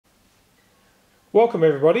Welcome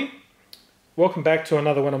everybody. Welcome back to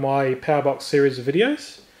another one of my PowerBox series of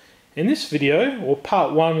videos. In this video, or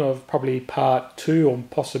part one of probably part two or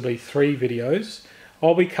possibly three videos,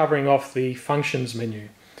 I'll be covering off the functions menu.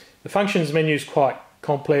 The functions menu is quite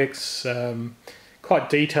complex, quite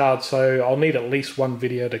detailed, so I'll need at least one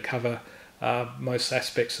video to cover most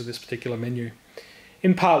aspects of this particular menu.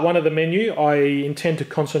 In part one of the menu, I intend to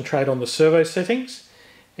concentrate on the servo settings,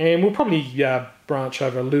 and we'll probably branch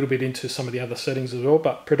over a little bit into some of the other settings as well,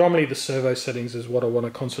 but predominantly the servo settings is what I want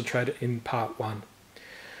to concentrate in part one.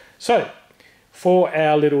 So, for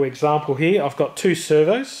our little example here, I've got two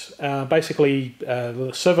servos. Basically,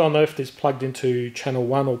 the servo on the left is plugged into channel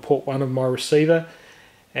 1 or port 1 of my receiver,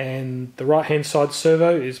 and the right hand side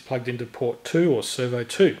servo is plugged into port 2 or servo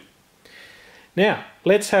 2. Now,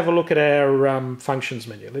 let's have a look at our functions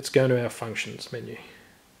menu. Let's go into our functions menu.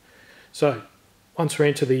 So, once we're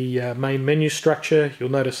into the main menu structure, you'll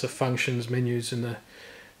notice the functions menus in the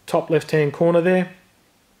top left hand corner there.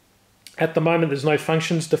 At the moment there's no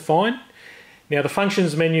functions defined. Now the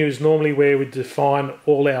functions menu is normally where we define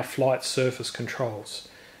all our flight surface controls.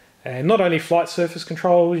 And not only flight surface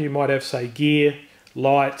controls, you might have, say, gear,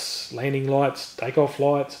 lights, landing lights, takeoff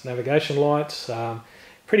lights, navigation lights.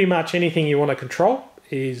 Pretty much anything you want to control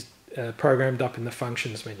is programmed up in the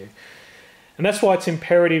functions menu. And that's why it's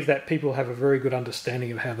imperative that people have a very good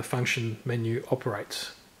understanding of how the function menu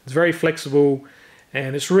operates. It's very flexible,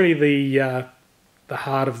 and it's really the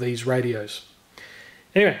heart of these radios.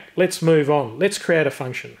 Anyway, let's move on. Let's create a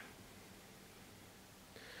function.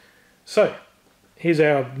 So, here's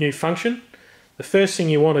our new function. The first thing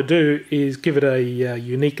you want to do is give it a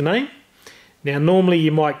unique name. Now, normally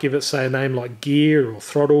you might give it, say, a name like gear or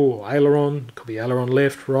throttle or aileron. It could be aileron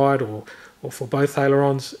left, right, or for both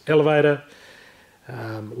ailerons, elevator,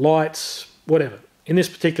 lights, whatever. In this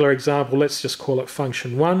particular example, let's just call it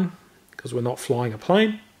function 1 because we're not flying a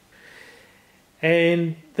plane.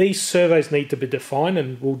 And these servos need to be defined,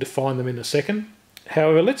 and we'll define them in a second.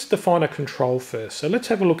 However, let's define a control first. So let's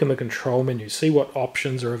have a look in the control menu, see what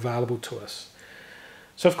options are available to us.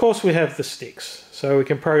 So of course we have the sticks. So we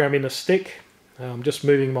can program in a stick. I'm just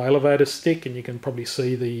moving my elevator stick, and you can probably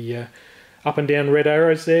see the up and down red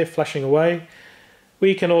arrows there flashing away.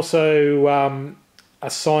 We can also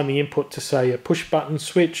assign the input to, say, a push button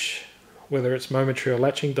switch, whether it's momentary or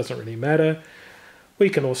latching, doesn't really matter. We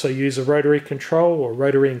can also use a rotary control or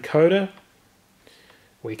rotary encoder.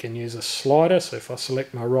 We can use a slider, so if I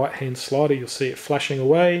select my right hand slider, you'll see it flashing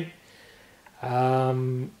away.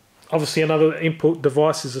 Obviously another input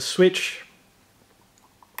device is a switch,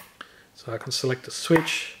 so I can select a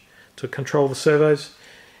switch to control the servos.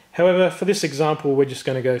 However, for this example, we're just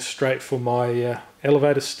going to go straight for my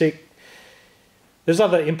elevator stick. There's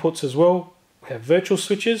other inputs as well. We have virtual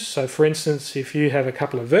switches. So for instance, if you have a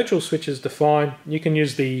couple of virtual switches defined, you can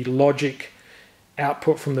use the logic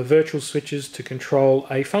output from the virtual switches to control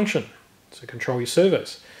a function, to control your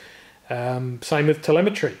servos. Same with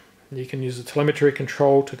telemetry. You can use the telemetry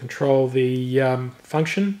control to control the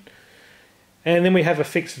function. And then we have a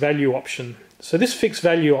fixed value option. So this fixed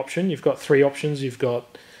value option, you've got three options. You've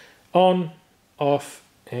got on, off,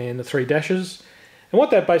 and the three dashes. And what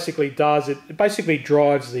that basically does, it basically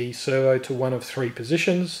drives the servo to one of three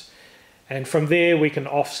positions, and from there we can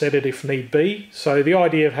offset it if need be. So the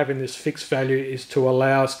idea of having this fixed value is to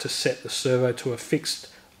allow us to set the servo to a fixed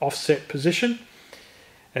offset position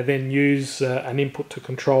and then use an input to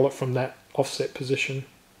control it from that offset position.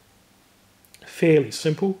 Fairly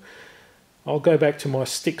simple. I'll go back to my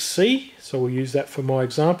stick C, so we'll use that for my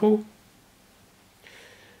example.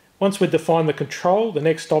 Once we define the control, the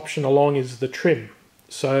next option along is the trim.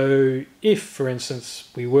 So if, for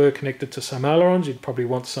instance, we were connected to some ailerons, you'd probably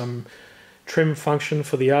want some trim function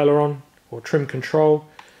for the aileron or trim control.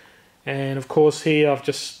 And of course here I've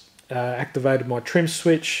just activated my trim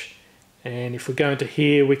switch, and if we go into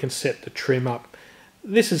here we can set the trim up.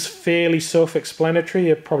 This is fairly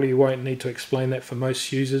self-explanatory. I probably won't need to explain that for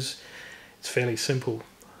most users. It's fairly simple.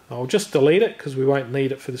 I'll just delete it because we won't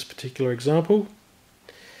need it for this particular example.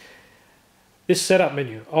 This setup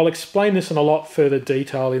menu, I'll explain this in a lot further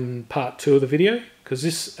detail in part 2 of the video, because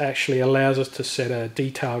this actually allows us to set a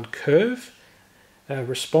detailed curve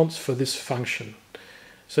response for this function.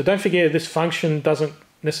 So don't forget, this function doesn't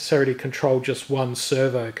necessarily control just one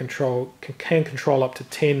servo. It can control up to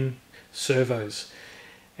 10 servos.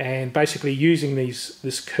 And basically using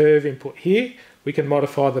this curve input here, we can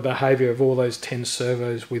modify the behavior of all those 10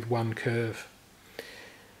 servos with one curve.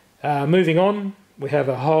 Moving on, we have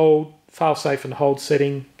a hold, fail-safe and hold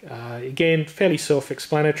setting. Again, fairly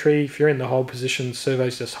self-explanatory. If you're in the hold position,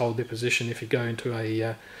 servos just hold their position if you go into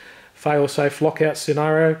a fail-safe lockout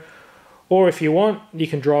scenario. Or if you want, you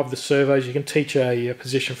can drive the servos. You can teach a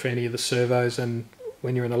position for any of the servos, and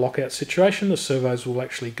when you're in a lockout situation, the servos will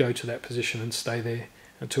actually go to that position and stay there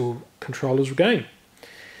until control is regained.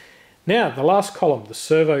 Now, the last column, the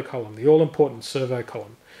servo column, the all-important servo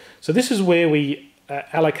column. So this is where we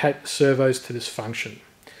allocate the servos to this function.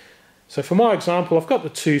 So for my example, I've got the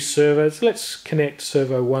two servos. Let's connect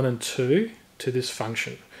servo 1 and 2 to this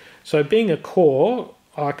function. So being a core,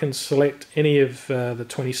 I can select any of the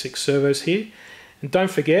 26 servos here. And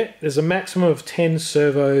don't forget, there's a maximum of 10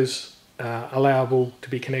 servos allowable to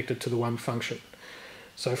be connected to the one function.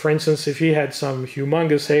 So for instance, if you had some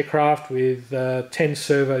humongous aircraft with 10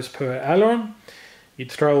 servos per aileron,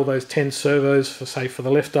 you'd throw all those 10 servos, for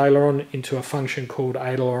the left aileron, into a function called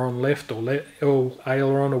aileron left or L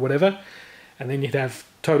aileron or whatever, and then you'd have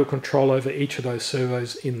total control over each of those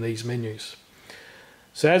servos in these menus.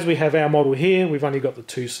 So as we have our model here, we've only got the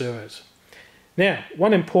two servos. Now,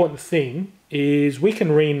 one important thing is we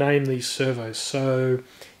can rename these servos. So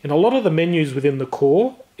in a lot of the menus within the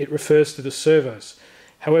core, it refers to the servos.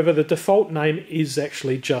 However, the default name is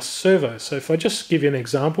actually just servo. So if I just give you an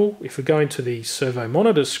example, if we go into the servo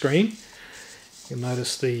monitor screen, you'll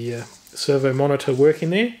notice the servo monitor working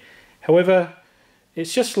there. However,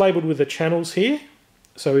 it's just labeled with the channels here.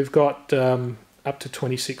 So we've got up to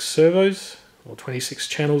 26 servos or 26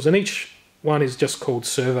 channels, and each one is just called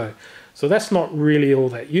servo. So that's not really all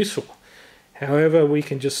that useful. However, we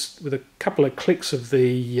can just, with a couple of clicks of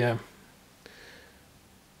the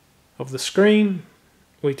screen,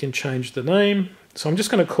 we can change the name. So I'm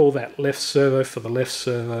just going to call that left servo for the left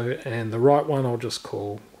servo, and the right one I'll just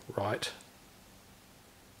call right.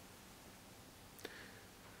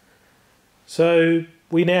 So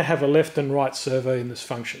we now have a left and right servo in this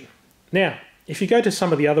function. Now, if you go to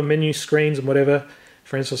some of the other menu screens and whatever,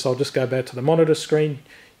 for instance, I'll just go back to the monitor screen,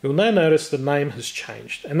 you'll now notice the name has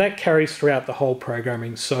changed, and that carries throughout the whole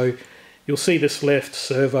programming. So you'll see this left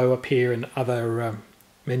servo appear in other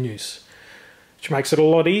menus, which makes it a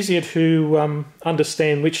lot easier to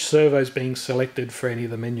understand which servo is being selected for any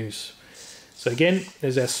of the menus. So again,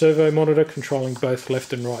 there's our servo monitor controlling both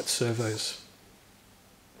left and right servos.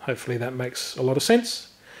 Hopefully that makes a lot of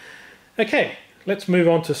sense. Okay, let's move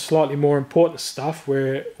on to slightly more important stuff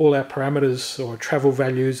where all our parameters or travel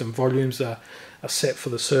values and volumes are set for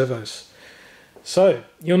the servos. So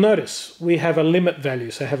you'll notice we have a limit value,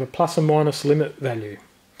 so have a plus and minus limit value.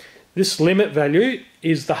 This limit value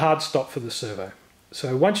is the hard stop for the servo.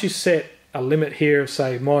 So once you set a limit here of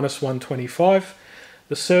say minus 125,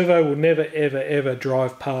 the servo will never ever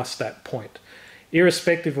drive past that point,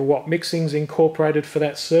 irrespective of what mixing is incorporated for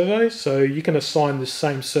that servo. So you can assign this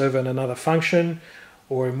same servo in another function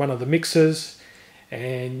or in one of the mixers,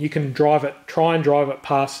 and you can try and drive it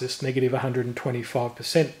past this negative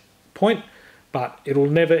 125% point, but it'll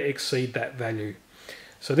never exceed that value.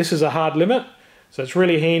 So this is a hard limit. So it's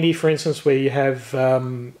really handy, for instance, where you have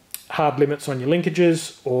hard limits on your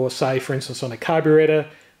linkages, or say, for instance, on a carburetor,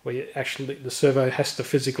 where the servo has to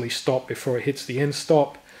physically stop before it hits the end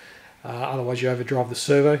stop. Otherwise you overdrive the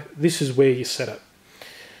servo. This is where you set it.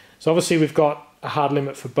 So obviously we've got a hard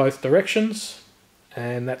limit for both directions,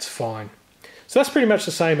 and that's fine. So that's pretty much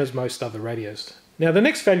the same as most other radios. Now the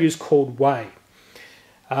next value is called way.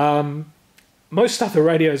 Most other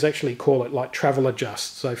radios actually call it like travel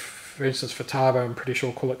adjust. So for instance, for Tavo, I'm pretty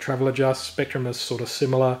sure call it travel adjust. Spectrum is sort of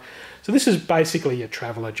similar. So this is basically a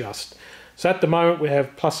travel adjust. So at the moment we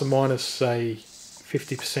have plus or minus say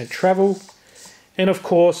 50% travel. And of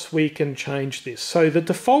course we can change this. So the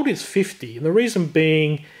default is 50, and the reason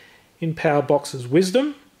being, in PowerBox's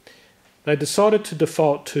wisdom, they decided to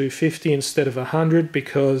default to 50 instead of 100,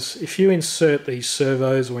 because if you insert these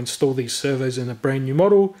servos or install these servos in a brand new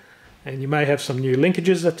model, and you may have some new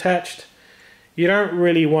linkages attached, you don't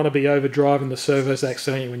really want to be overdriving the servos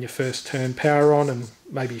accidentally when you first turn power on and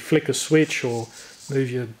maybe flick a switch or move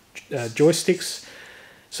your joysticks.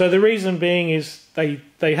 So the reason being is they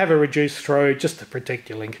have a reduced throw just to protect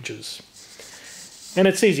your linkages. And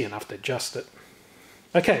it's easy enough to adjust it.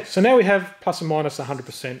 Okay, so now we have plus or minus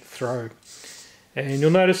 100% throw. And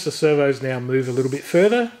you'll notice the servos now move a little bit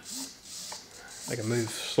further. They can move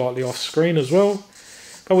slightly off screen as well,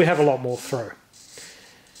 but we have a lot more throw.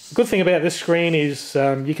 The good thing about this screen is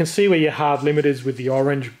you can see where your hard limit is with the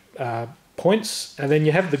orange points, and then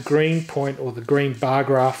you have the green point or the green bar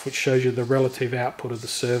graph, which shows you the relative output of the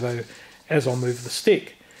servo as I move the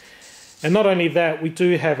stick. And not only that, we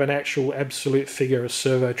do have an actual absolute figure of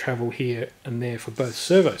servo travel here and there for both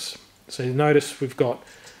servos. So you notice we've got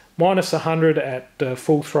minus 100 at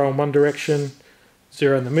full throw in one direction,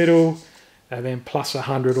 0 in the middle, and then plus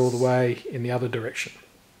 100 all the way in the other direction.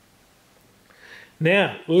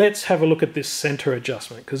 Now, let's have a look at this center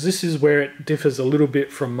adjustment, because this is where it differs a little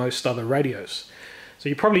bit from most other radios. So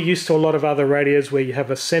you're probably used to a lot of other radios where you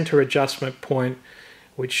have a center adjustment point,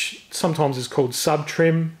 which sometimes is called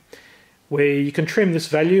sub-trim, where you can trim this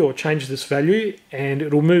value or change this value and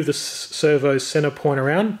it'll move the servo's center point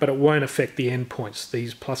around, but it won't affect the endpoints,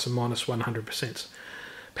 these plus and minus 100%.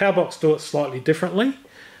 PowerBox do it slightly differently.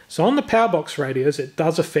 So on the PowerBox radios, it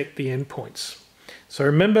does affect the endpoints. So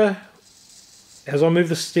remember, as I move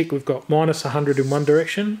the stick, we've got minus 100 in one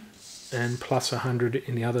direction and plus 100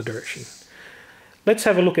 in the other direction. Let's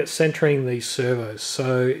have a look at centering these servos.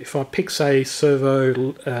 So if I pick, say, servo,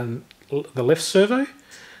 the left servo,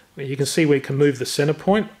 you can see we can move the center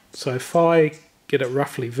point. So if I get it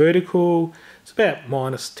roughly vertical, it's about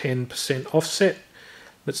minus 10% offset.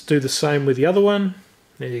 Let's do the same with the other one.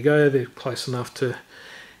 There you go, they're close enough to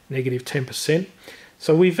negative 10%.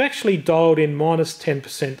 So we've actually dialed in minus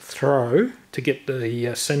 10% throw to get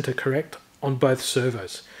the center correct on both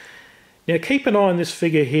servos. Now keep an eye on this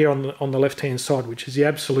figure here on the left hand side, which is the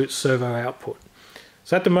absolute servo output.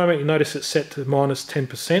 So at the moment you notice it's set to minus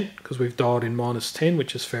 10% because we've dialed in minus 10,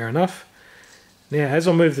 which is fair enough. Now as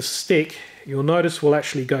I move the stick, you'll notice we'll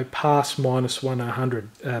actually go past minus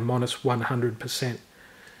 100%.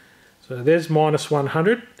 So there's minus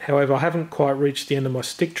 100, however I haven't quite reached the end of my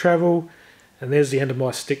stick travel, and there's the end of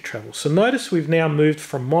my stick travel. So notice we've now moved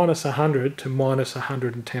from minus 100 to minus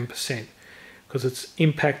 110% because it's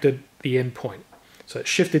impacted the endpoint. So it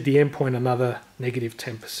shifted the endpoint another negative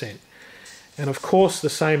 10%. And of course the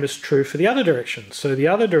same is true for the other direction. So the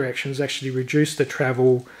other directions actually reduce the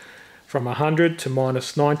travel from 100 to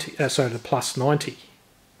minus 90, to plus 90.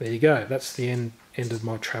 There you go, that's the end of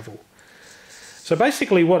my travel. So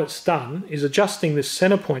basically what it's done is adjusting this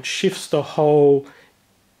center point shifts the whole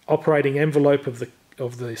operating envelope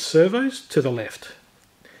of the servos to the left.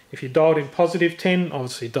 If you dialed in positive 10,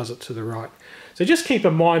 obviously it does it to the right. So just keep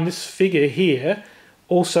in mind this figure here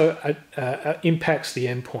also impacts the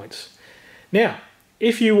endpoints. Now,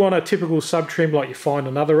 if you want a typical sub-trim like you find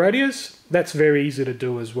on other radios, that's very easy to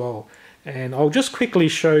do as well. And I'll just quickly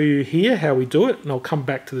show you here how we do it, and I'll come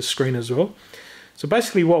back to the screen as well. So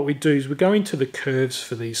basically what we do is we go into the curves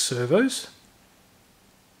for these servos,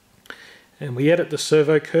 and we edit the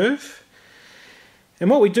servo curve. And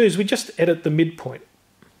what we do is we just edit the midpoint.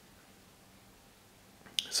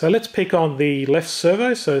 So let's pick on the left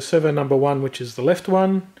servo, so servo number 1, which is the left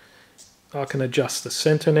one. I can adjust the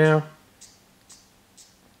center now.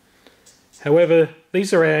 However,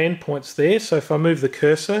 these are our endpoints there, so if I move the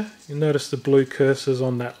cursor, you'll notice the blue cursor's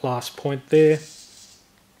on that last point there.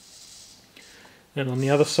 And on the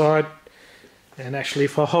other side, and actually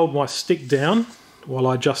if I hold my stick down while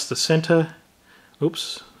I adjust the center,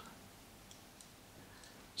 oops.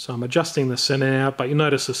 So I'm adjusting the center now, but you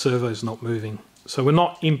notice the servo's not moving. So we're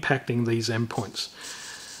not impacting these endpoints.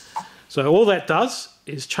 So all that does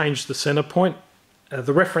is change the center point,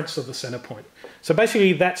 the reference of the center point. So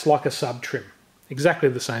basically that's like a sub-trim, exactly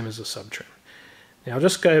the same as a sub-trim. Now I'll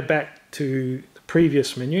just go back to the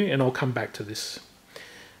previous menu and I'll come back to this.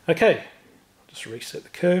 Okay, I'll just reset the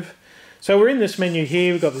curve. So we're in this menu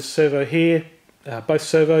here, we've got this servo here, both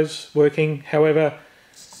servos working. However,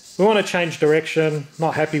 we want to change direction,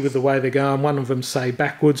 not happy with the way they're going, one of them say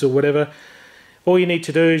backwards or whatever. All you need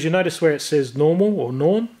to do is you notice where it says normal or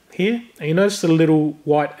norm here, and you notice the little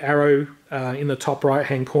white arrow in the top right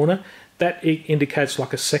hand corner. That indicates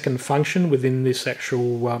like a second function within this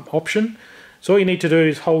actual option. So all you need to do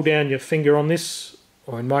is hold down your finger on this,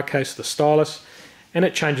 or in my case the stylus, and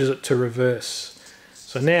it changes it to reverse.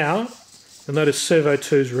 So now you'll notice servo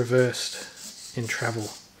 2 is reversed in travel.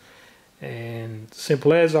 And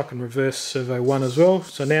simple as, I can reverse servo 1 as well.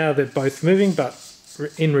 So now they're both moving but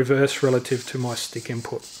in reverse relative to my stick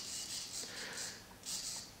input.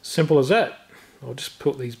 Simple as that. I'll just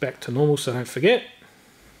put these back to normal so I don't forget.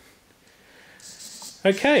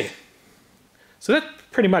 Okay, so that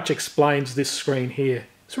pretty much explains this screen here.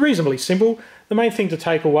 It's reasonably simple. The main thing to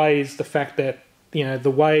take away is the fact that, you know, the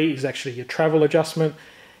way is actually your travel adjustment,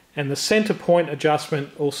 and the center point adjustment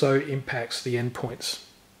also impacts the endpoints.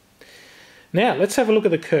 Now let's have a look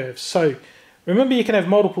at the curves. So remember, you can have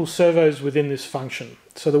multiple servos within this function.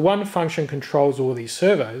 So the one function controls all these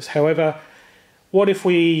servos. However, what if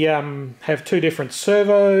we have two different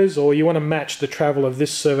servos, or you want to match the travel of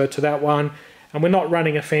this servo to that one, and we're not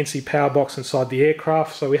running a fancy PowerBox inside the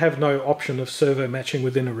aircraft, so we have no option of servo matching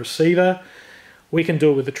within a receiver. We can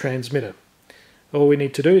do it with the transmitter. All we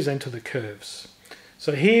need to do is enter the curves.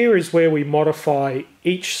 So here is where we modify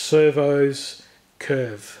each servo's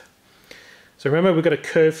curve. So remember, we've got a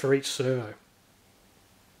curve for each servo.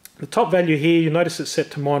 The top value here, you notice it's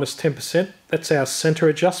set to -10%. That's our center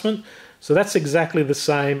adjustment. So that's exactly the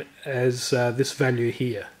same as this value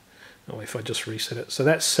here. Oh, if I just reset it. So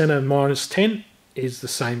that center -10 is the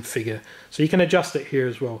same figure. So you can adjust it here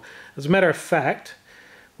as well. As a matter of fact,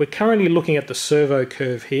 we're currently looking at the servo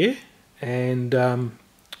curve here, and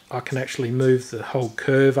I can actually move the whole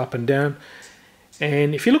curve up and down.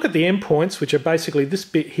 And if you look at the endpoints, which are basically this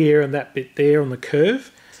bit here and that bit there on the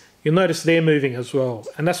curve, you'll notice they're moving as well.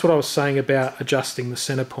 And that's what I was saying about adjusting the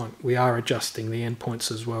center point. We are adjusting the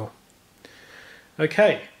endpoints as well.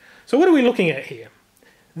 Okay, so what are we looking at here?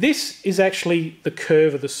 This is actually the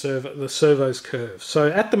curve of the servo's curve. So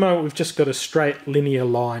at the moment, we've just got a straight linear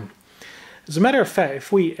line. As a matter of fact,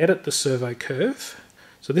 if we edit the servo curve,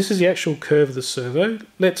 so this is the actual curve of the servo.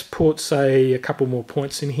 Let's put, say, a couple more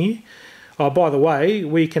points in here. Oh, by the way,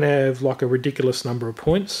 we can have like a ridiculous number of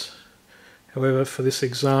points. However, for this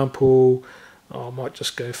example, I might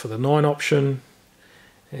just go for the 9 option,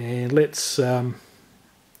 and let's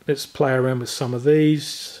play around with some of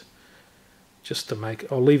these just to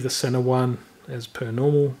make. I'll leave the center one as per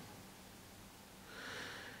normal.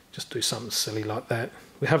 Just do something silly like that.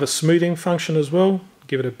 We have a smoothing function as well,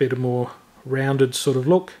 give it a bit of more rounded sort of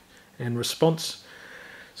look and response.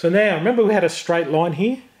 So now, remember we had a straight line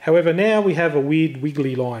here. However, now we have a weird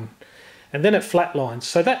wiggly line, and then it flatlines.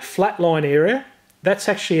 So that flat line area, that's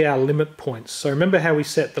actually our limit points. So remember how we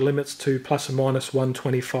set the limits to plus or minus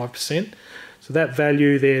 125%? So that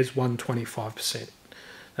value there is 125%.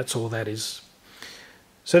 That's all that is.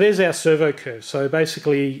 So there's our servo curve. So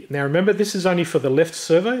basically, now remember this is only for the left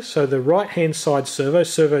servo. So the right hand side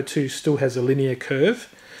servo 2 still has a linear curve.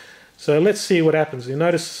 So let's see what happens. You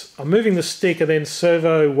notice I'm moving the stick, and then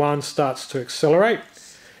servo 1 starts to accelerate.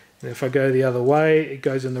 And if I go the other way, it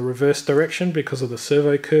goes in the reverse direction because of the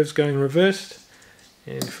servo curves going reversed.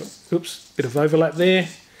 And oops, bit of overlap there.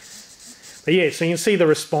 But yeah, so you can see the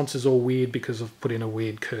response is all weird because I've put in a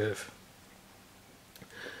weird curve.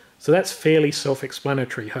 So that's fairly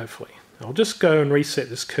self-explanatory, hopefully. I'll just go and reset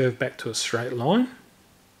this curve back to a straight line.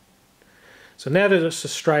 So now that it's a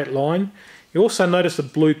straight line, you also notice a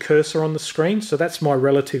blue cursor on the screen, so that's my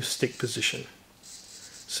relative stick position.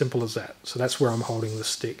 Simple as that. So that's where I'm holding the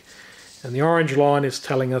stick. And the orange line is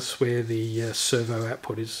telling us where the servo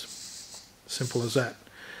output is. Simple as that.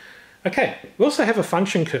 Okay, we also have a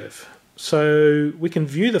function curve. So we can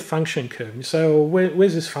view the function curve. You say, well,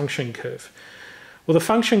 where's this function curve? Well, the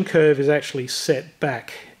function curve is actually set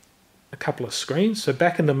back a couple of screens. So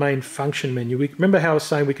back in the main function menu, remember how I was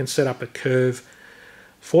saying we can set up a curve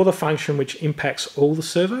for the function which impacts all the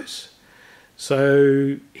servos?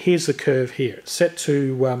 So here's the curve here. It's set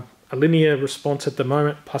to a linear response at the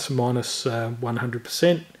moment, plus or minus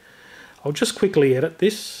 100%. I'll just quickly edit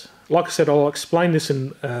this. Like I said, I'll explain this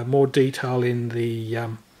in more detail in the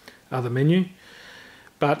other menu.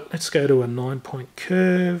 But let's go to a 9-point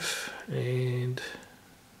curve, and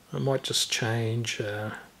I might just change,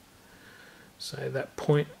 say, that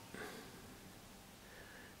point,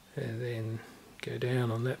 and then go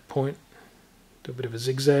down on that point, do a bit of a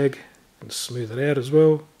zigzag, and smooth it out as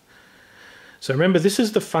well. So remember, this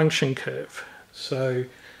is the function curve. So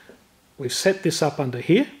we've set this up under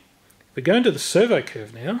here. We're going to the servo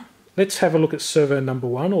curve now. Let's have a look at servo number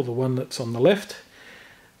 1, or the one that's on the left.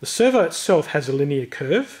 The servo itself has a linear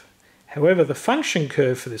curve. However, the function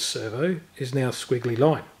curve for this servo is now a squiggly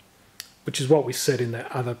line, which is what we set in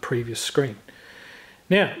that other previous screen.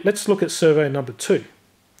 Now, let's look at servo number 2.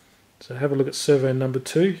 So have a look at servo number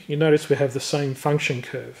 2. You notice we have the same function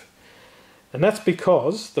curve. And that's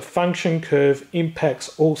because the function curve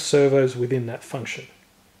impacts all servos within that function.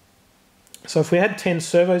 So if we had 10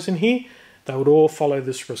 servos in here, they would all follow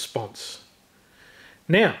this response.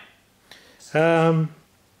 Now,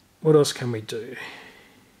 what else can we do?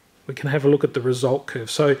 We can have a look at the result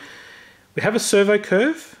curve. So we have a servo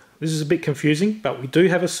curve. This is a bit confusing, but we do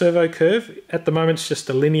have a servo curve. At the moment, it's just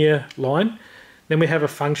a linear line. Then we have a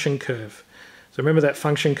function curve. So remember that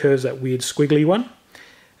function curve is that weird squiggly one.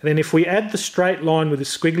 And then if we add the straight line with the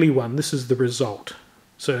squiggly one, this is the result.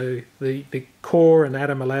 So the core and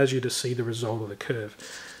atom allows you to see the result of the curve.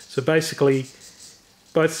 So basically,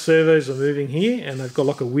 both servos are moving here, and they've got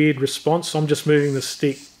like a weird response. I'm just moving the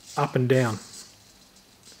stick up and down,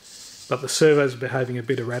 but the servos are behaving a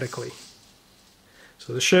bit erratically.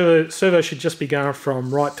 So the servo should just be going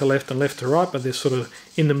from right to left and left to right, but they're sort of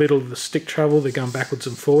in the middle of the stick travel. They're going backwards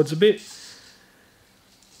and forwards a bit.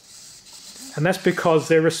 And that's because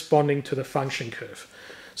they're responding to the function curve.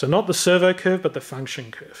 So not the servo curve, but the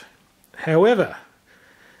function curve. However,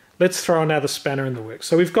 let's throw another spanner in the works.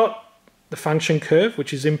 So we've got the function curve,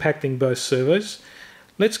 which is impacting both servos.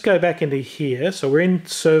 let's go back into here. So we're in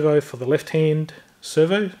servo for the left-hand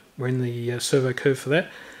servo. We're in the servo curve for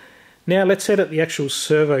that. Now let's edit the actual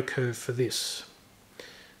servo curve for this.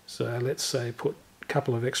 So let's say put a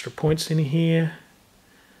couple of extra points in here.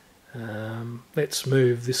 Let's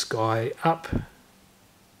move this guy up.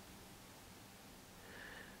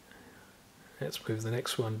 Let's move the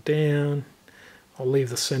next one down. I'll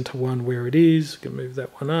leave the center one where it is. I can move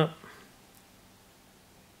that one up.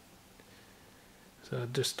 So I'll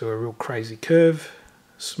just do a real crazy curve,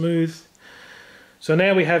 smooth. So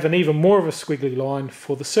now we have an even more of a squiggly line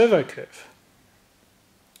for the servo curve.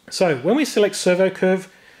 So when we select servo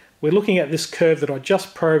curve, we're looking at this curve that I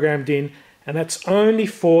just programmed in, and that's only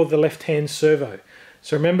for the left-hand servo.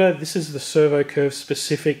 So remember, this is the servo curve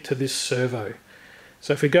specific to this servo.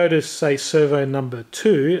 So if we go to, say, servo number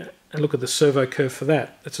 2 and look at the servo curve for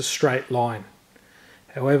that, it's a straight line.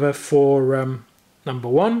 However, for number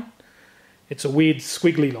 1, it's a weird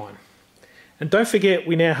squiggly line. And don't forget,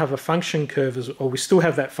 we now have a function curve, or we still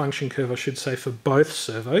have that function curve, I should say, for both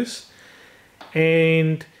servos.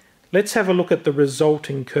 And let's have a look at the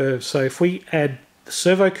resulting curve. So if we add the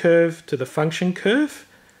servo curve to the function curve,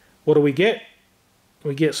 what do we get?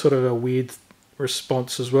 We get sort of a weird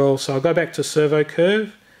response as well. So I'll go back to servo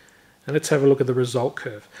curve and let's have a look at the result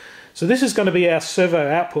curve. So this is going to be our servo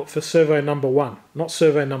output for servo number 1, not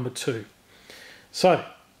servo number 2. So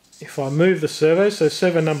if I move the servo, so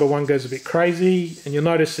servo number 1 goes a bit crazy, and you'll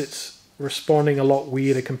notice it's responding a lot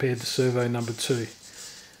weirder compared to servo number 2.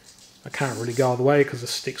 I can't really go all the way because the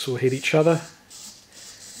sticks will hit each other.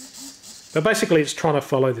 But basically it's trying to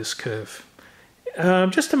follow this curve.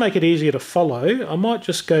 Just to make it easier to follow, I might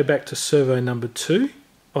just go back to servo number 2.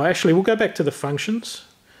 Or actually, we'll go back to the functions.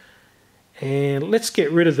 And let's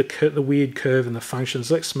get rid of the weird curve in the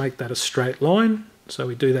functions. Let's make that a straight line. So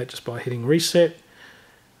we do that just by hitting reset.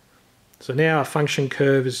 So now our function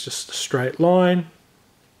curve is just a straight line.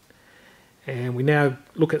 And we now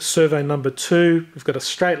look at servo number 2. We've got a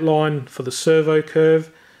straight line for the servo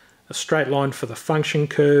curve, a straight line for the function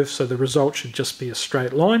curve. So the result should just be a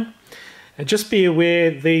straight line. And just be aware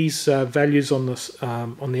these values on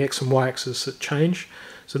the x and y axis that change.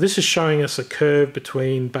 So this is showing us a curve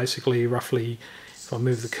between basically roughly, if I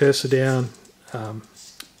move the cursor down,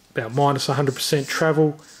 about minus 100%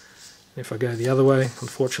 travel. If I go the other way,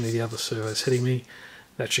 unfortunately the other servo is hitting me,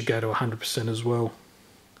 that should go to 100% as well.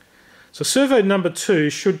 So servo number 2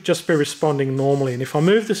 should just be responding normally, and if I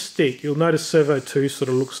move the stick, you'll notice servo 2 sort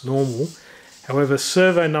of looks normal. However,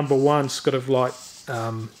 servo number 1's got like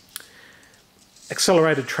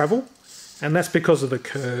accelerated travel, and that's because of the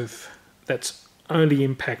curve that's only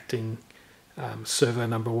impacting servo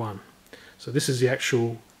number 1. So this is the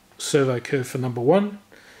actual servo curve for number 1,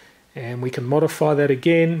 and we can modify that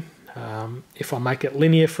again. If I make it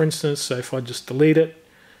linear, for instance, so if I just delete it,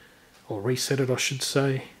 or reset it I should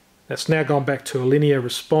say, that's now gone back to a linear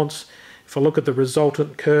response. If I look at the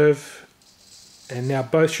resultant curve, and now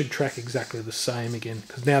both should track exactly the same again,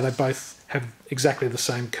 because now they both have exactly the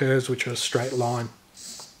same curves, which are a straight line.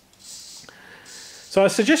 So I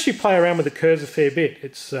suggest you play around with the curves a fair bit.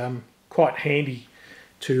 It's quite handy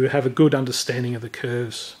to have a good understanding of the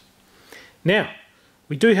curves. Now,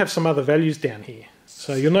 we do have some other values down here.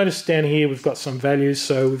 So you'll notice down here we've got some values.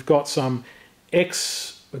 So we've got some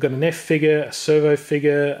X, we've got an F figure, a servo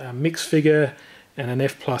figure, a mix figure, and an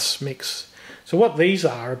F plus mix. So what these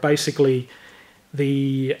are basically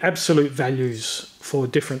the absolute values for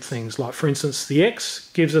different things. Like for instance, the X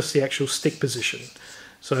gives us the actual stick position.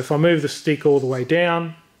 So if I move the stick all the way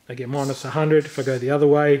down, I get minus 100. If I go the other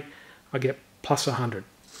way, I get plus 100.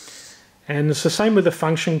 And it's the same with the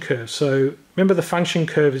function curve. So remember, the function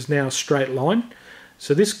curve is now a straight line.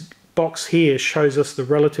 So this box here shows us the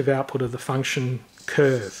relative output of the function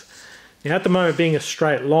curve. Now at the moment, being a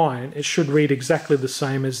straight line, it should read exactly the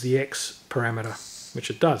same as the X parameter, which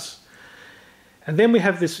it does. And then we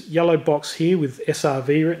have this yellow box here with SRV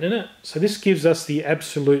written in it. So this gives us the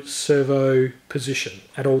absolute servo position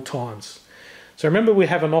at all times. So remember, we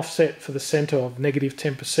have an offset for the center of negative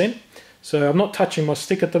 10%. So I'm not touching my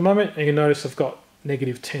stick at the moment, and you notice I've got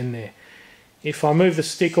negative 10 there. If I move the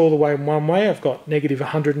stick all the way in one way, I've got negative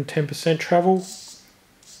 110% travel,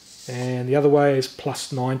 and the other way is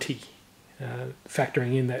plus 90,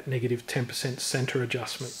 factoring in that negative 10% center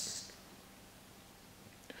adjustment.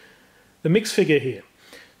 The mix figure here.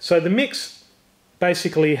 So the mix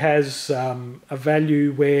basically has a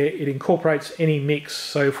value where it incorporates any mix.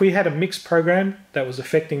 So if we had a mix program that was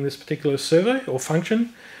affecting this particular servo or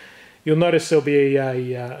function, you'll notice there'll be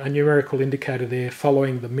a numerical indicator there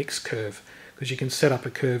following the mix curve, because you can set up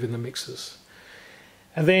a curve in the mixes.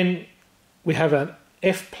 And then we have an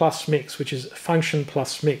F plus mix, which is function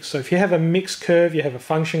plus mix. So if you have a mix curve, you have a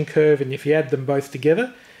function curve, and if you add them both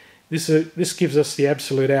together, this gives us the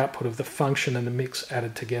absolute output of the function and the mix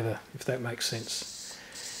added together, if that makes sense.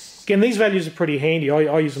 Again, these values are pretty handy.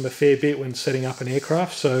 I use them a fair bit when setting up an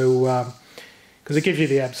aircraft, so because it gives you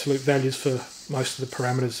the absolute values for most of the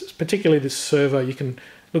parameters, particularly this servo. You can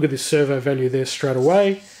look at this servo value there straight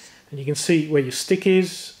away, and you can see where your stick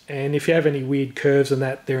is, and if you have any weird curves and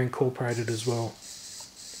that, they're incorporated as well.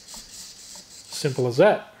 Simple as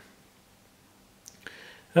that.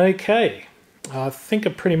 Okay, I think I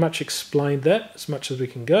pretty much explained that as much as we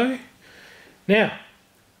can go. Now,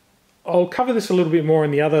 I'll cover this a little bit more in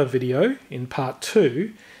the other video in part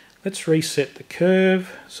 2. Let's reset the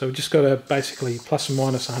curve. So we've just got to basically plus or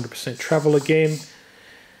minus 100% travel again.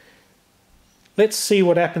 Let's see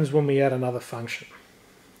what happens when we add another function.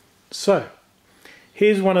 So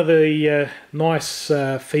here's one of the nice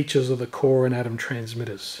features of the core and atom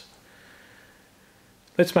transmitters.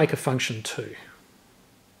 Let's make a function 2.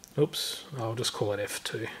 Oops, I'll just call it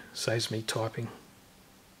F2. Saves me typing.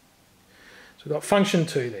 So we've got function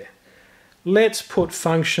 2 there. Let's put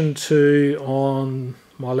function 2 on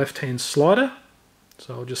my left-hand slider.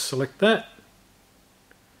 So I'll just select that.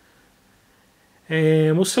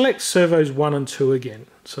 And we'll select servos 1 and 2 again.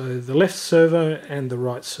 So the left servo and the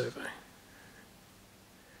right servo.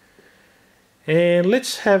 And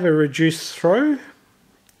let's have a reduced throw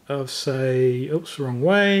of, say, oops, wrong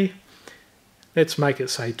way. Let's make it,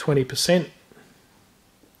 say, 20%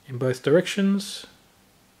 in both directions.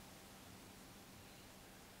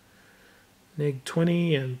 Neg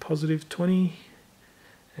 20 and positive 20.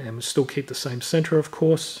 And we'll still keep the same center, of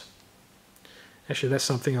course. Actually, that's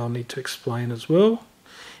something I'll need to explain as well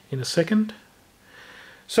in a second.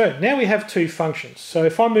 So now we have two functions. So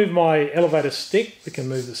if I move my elevator stick, we can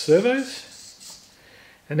move the servos.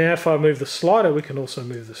 And now if I move the slider, we can also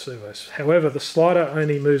move the servos. However, the slider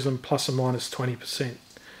only moves them plus or minus 20%.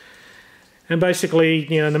 And basically,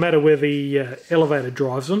 you know, no matter where the elevator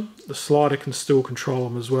drives them, the slider can still control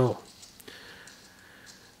them as well.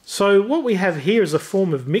 So what we have here is a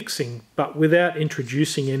form of mixing, but without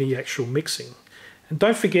introducing any actual mixing. And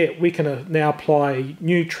don't forget, we can now apply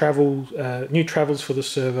new travels for the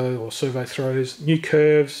servo or servo throws, new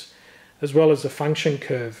curves, as well as the function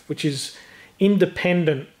curve, which is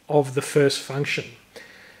independent of the first function.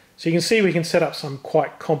 So you can see we can set up some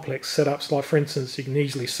quite complex setups, like for instance, you can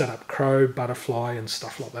easily set up crow, butterfly, and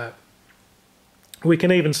stuff like that. We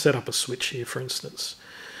can even set up a switch here, for instance.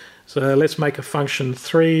 So let's make a function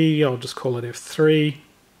 3, I'll just call it F3.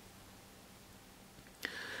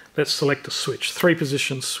 Let's select a switch, 3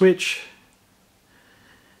 position switch.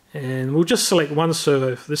 And we'll just select one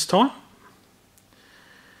servo for this time.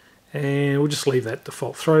 And we'll just leave that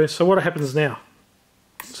default throw. So what happens now?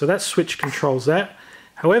 So that switch controls that.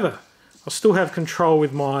 However, I still have control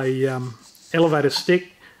with my elevator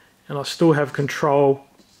stick, and I still have control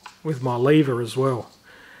with my lever as well.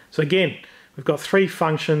 So again, we've got 3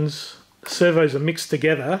 functions. Servos are mixed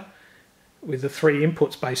together with the 3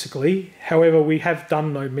 inputs basically. However, we have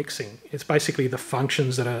done no mixing. It's basically the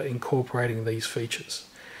functions that are incorporating these features.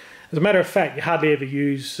 As a matter of fact, you hardly ever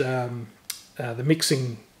use the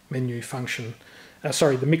mixing menu function.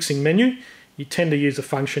 The mixing menu. You tend to use the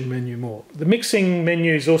function menu more. The mixing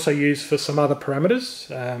menu is also used for some other parameters,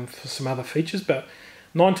 for some other features, but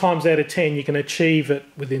 9 times out of 10 you can achieve it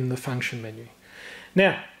within the function menu.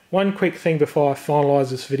 Now, one quick thing before I finalise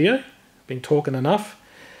this video. I've been talking enough.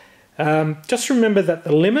 Just remember that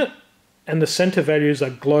the limit and the center values are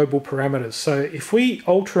global parameters. So if we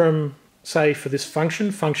alter them, say for this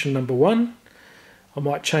function, function number 1, I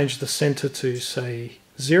might change the center to, say,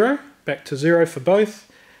 0, back to 0 for both.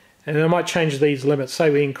 And I might change these limits.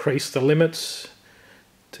 Say we increase the limits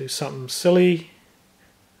to something silly.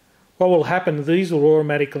 What will happen, these will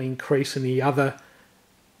automatically increase in the other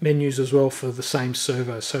menus as well for the same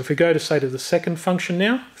servo. So if we go to, say, to the second function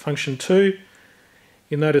now, function 2,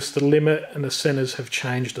 you'll notice the limit and the centers have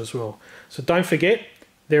changed as well. So don't forget,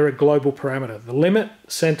 they're a global parameter. The limit,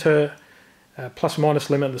 center, plus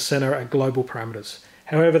minus limit and the center are global parameters.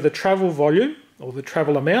 However, the travel volume or the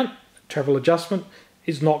travel amount, travel adjustment,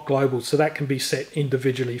 is not global, so that can be set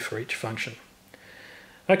individually for each function.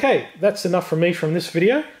 Okay, that's enough from me from this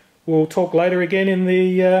video. We'll talk later again in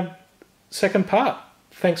the second part.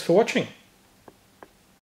 Thanks for watching.